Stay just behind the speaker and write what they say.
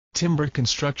timber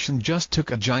construction just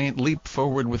took a giant leap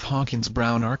forward with Hawkins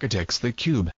Brown Architects The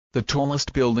Cube, the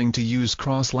tallest building to use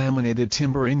cross-laminated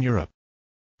timber in Europe.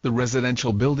 The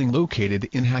residential building located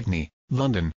in Hackney,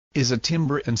 London, is a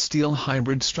timber and steel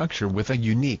hybrid structure with a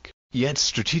unique, yet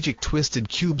strategic twisted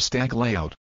cube stack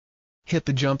layout. Hit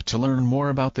the jump to learn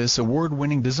more about this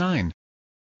award-winning design.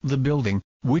 The building,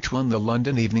 which won the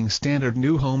London Evening Standard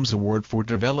New Homes Award for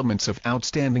Developments of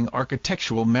Outstanding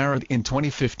Architectural Merit in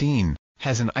 2015,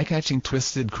 has an eye-catching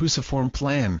twisted cruciform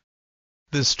plan.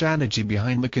 The strategy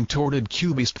behind the contorted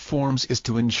cubist forms is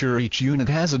to ensure each unit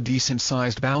has a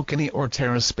decent-sized balcony or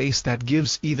terrace space that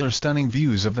gives either stunning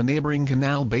views of the neighboring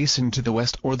canal basin to the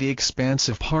west or the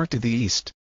expansive part to the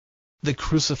east. The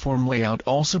cruciform layout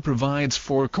also provides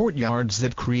 4 courtyards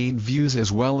that create views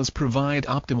as well as provide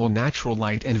optimal natural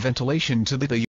light and ventilation to the